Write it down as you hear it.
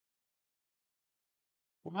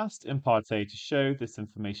We're asked in part A to show this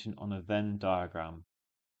information on a Venn diagram.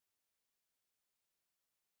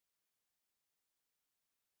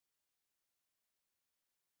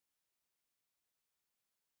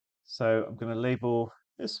 So I'm going to label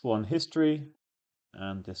this one history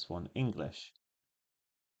and this one English.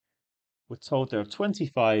 We're told there are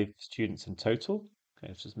 25 students in total. Okay,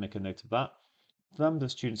 let's just make a note of that. The number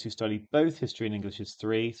of students who study both history and English is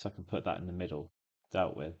 3, so I can put that in the middle,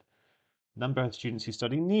 dealt with. Number of students who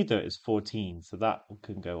study neither is 14, so that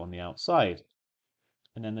can go on the outside.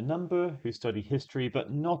 And then the number who study history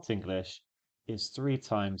but not English is 3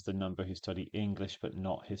 times the number who study English but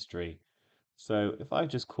not history. So if I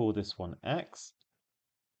just call this one x,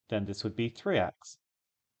 then this would be 3x.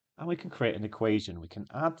 And we can create an equation. We can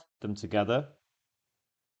add them together,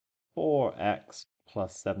 4x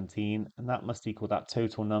plus 17, and that must equal that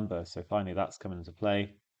total number. So finally, that's coming into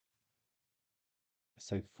play.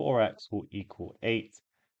 So 4x will equal 8,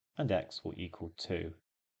 and x will equal 2.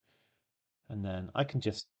 And then I can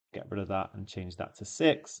just get rid of that and change that to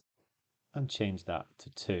 6, and change that to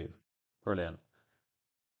 2. Brilliant.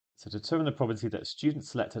 So to determine the probability that a student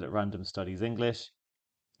selected at random studies English,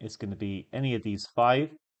 it's going to be any of these 5,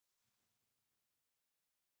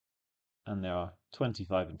 and there are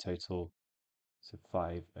 25 in total, so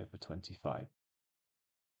 5 over 25.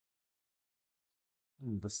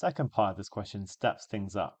 The second part of this question steps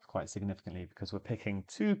things up quite significantly because we're picking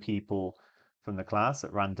 2 people from the class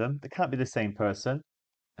at random. They can't be the same person.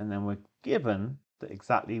 And then we're given that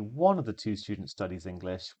exactly one of the 2 students studies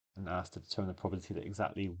English and asked to determine the probability that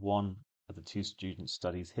exactly one of the 2 students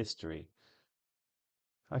studies history.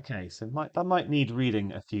 Okay, so that might need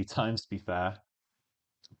reading a few times to be fair,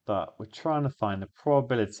 but we're trying to find the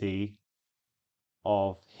probability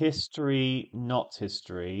of history, not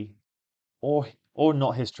history, or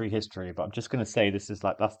not history, but I'm just going to say this is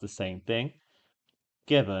like that's the same thing,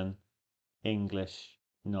 given English,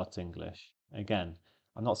 not English. Again,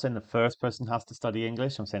 I'm not saying the first person has to study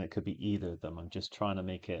English, I'm saying it could be either of them. I'm just trying to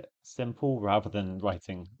make it simple rather than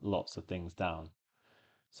writing lots of things down.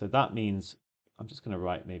 So that means I'm just going to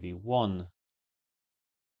write maybe 1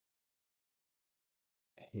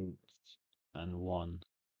 H and 1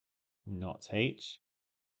 not H,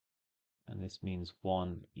 and this means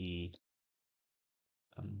 1 E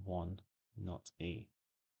and 1 not E.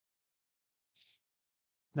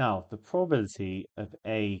 Now, the probability of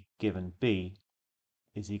A given B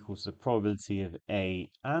is equal to the probability of A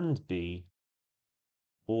and B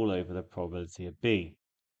all over the probability of B.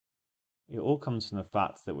 It all comes from the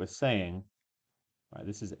fact that we're saying, right,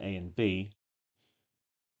 this is A and B.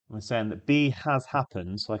 We're saying that B has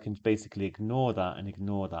happened, so I can basically ignore that and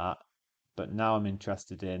ignore that. But now I'm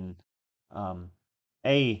interested in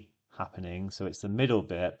A happening, so it's the middle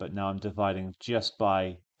bit, but now I'm dividing just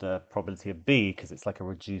by the probability of B because it's like a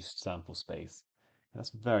reduced sample space.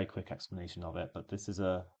 That's a very quick explanation of it, but this is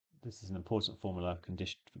an important formula for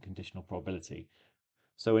conditional probability.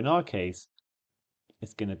 So in our case,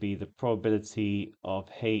 it's going to be the probability of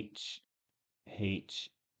H,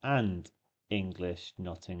 and English,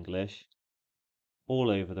 not English, all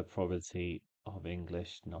over the probability of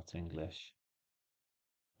English, not English.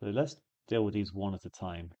 So let's deal with these one at a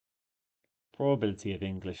time. Probability of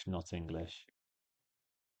English, not English.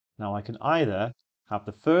 Now I can either have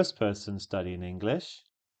the first person studying English,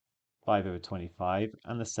 5 over 25,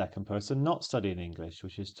 and the second person not studying English,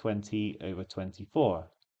 which is 20 over 24.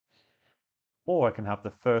 Or I can have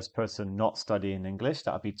the first person not studying English,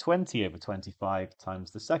 that would be 20 over 25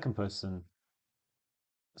 times the second person.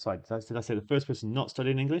 Sorry, did I say the first person not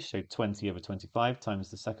studying English? So 20 over 25 times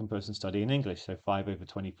the second person studying English, so 5 over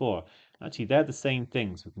 24. Actually, they're the same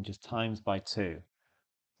things. We can just times by 2.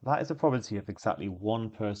 That is the probability of exactly one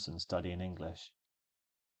person studying English.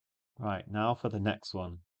 Right, now for the next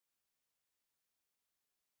one.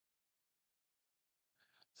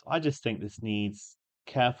 So I just think this needs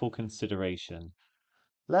careful consideration.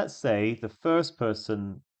 Let's say the first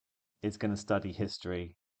person is going to study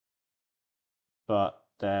history, but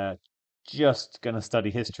they're just going to study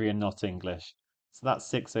history and not English. So that's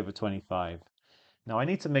 6 over 25. Now I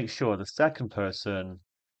need to make sure the second person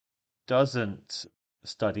doesn't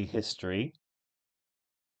study history,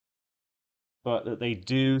 but that they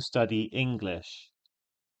do study English.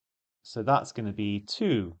 So that's going to be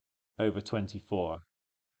 2 over 24.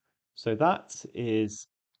 So that is,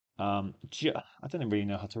 I don't really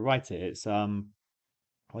know how to write it. It's, oh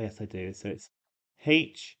yes, I do. So it's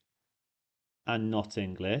H and not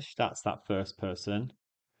English. That's that first person.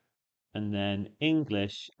 And then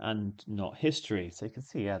English and not history. So you can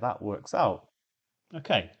see, yeah, that works out.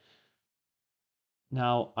 Okay.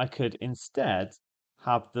 Now I could instead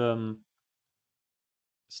have them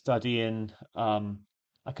studying,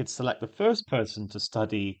 I could select the first person to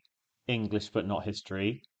study English but not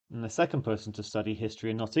history, and the second person to study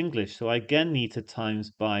history and not English. So I again need to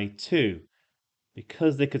times by 2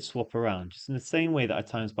 because they could swap around, just in the same way that I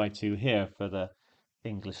times by 2 here for the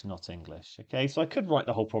English, not English. Okay, so I could write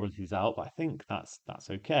the whole probabilities out, but I think that's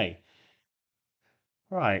okay.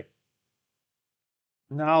 Right.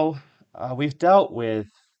 Now, we've dealt with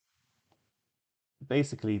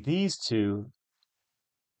basically these two.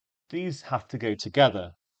 These have to go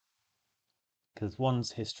together because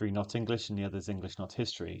one's history, not English, and the other's English, not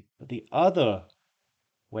history. But the other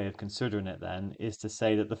way of considering it then is to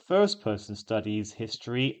say that the first person studies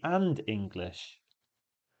history and English.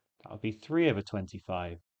 That would be 3 over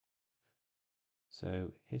 25.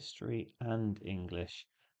 So history and English,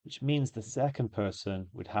 which means the second person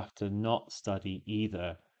would have to not study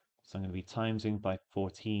either. So I'm going to be timesing by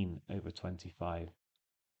 14 over 25.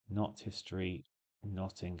 Not history,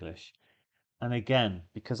 not English. And again,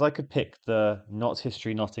 because I could pick the not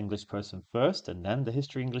history, not English person first and then the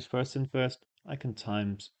history English person first, I can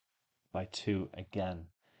times by 2 again.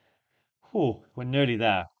 Whew, we're nearly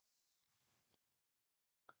there.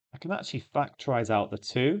 I can actually factorize out the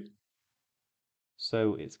 2.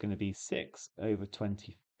 So it's going to be 6 over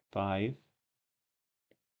 25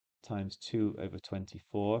 times 2 over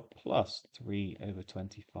 24 plus 3 over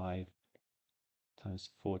 25 times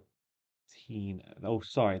 14. Oh,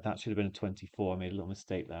 sorry, that should have been a 24. I made a little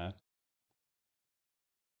mistake there.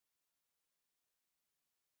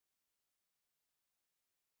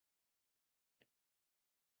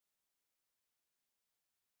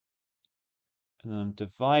 And then I'm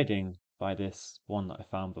dividing by this one that I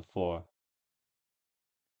found before.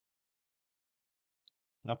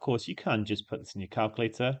 Now, of course, you can just put this in your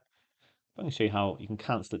calculator. I'm going to show you how you can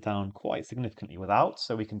cancel it down quite significantly without.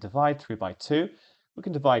 So we can divide through by 2. We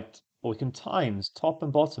can divide, or we can times top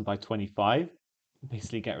and bottom by 25.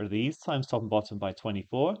 Basically get rid of these, times top and bottom by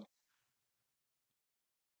 24.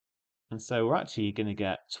 And so we're actually going to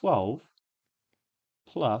get 12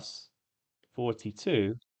 plus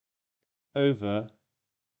 42 over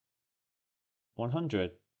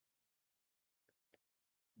 100,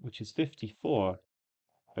 which is 54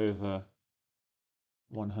 over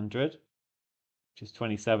 100, which is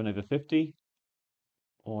 27 over 50,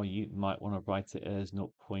 or you might want to write it as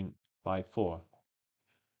 0.54.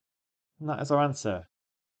 And that is our answer.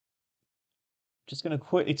 Just going to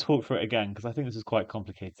quickly talk through it again because I think this is quite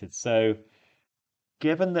complicated. So,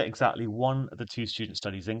 given that exactly one of the two students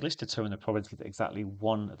studies English, determine the probability that exactly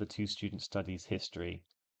one of the two students studies history.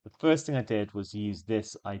 The first thing I did was use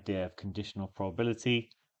this idea of conditional probability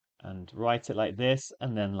and write it like this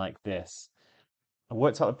and then like this. I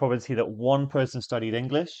worked out the probability that one person studied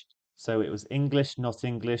English. So it was English, not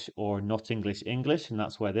English, or not English, English, and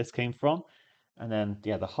that's where this came from. And then,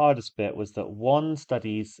 yeah, the hardest bit was that one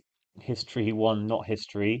studies history, one not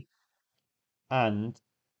history, and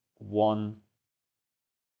one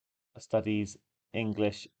studies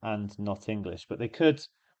English and not English. But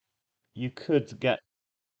you could get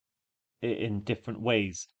it in different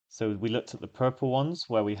ways. So we looked at the purple ones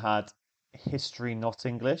where we had history, not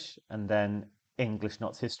English, and then English,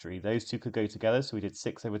 not history. Those two could go together. So we did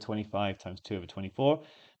 6 over 25 times 2 over 24.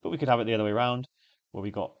 But we could have it the other way around where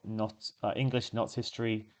we got not English, not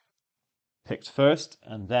history picked first,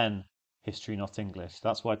 and then history, not English.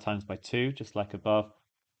 That's why times by 2, just like above.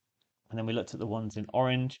 And then we looked at the ones in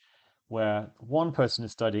orange, where one person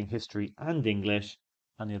is studying history and English,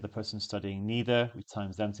 and the other person is studying neither. We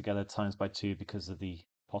times them together, times by 2 because of the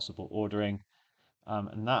possible ordering.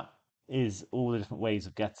 And that is all the different ways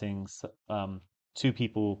of getting two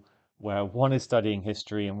people where one is studying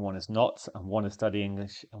history and one is not, and one is studying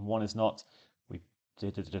English and one is not. We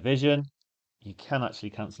did a division. You can actually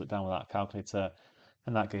cancel it down without a calculator,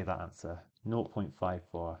 and that gave that answer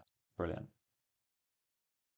 0.54. Brilliant.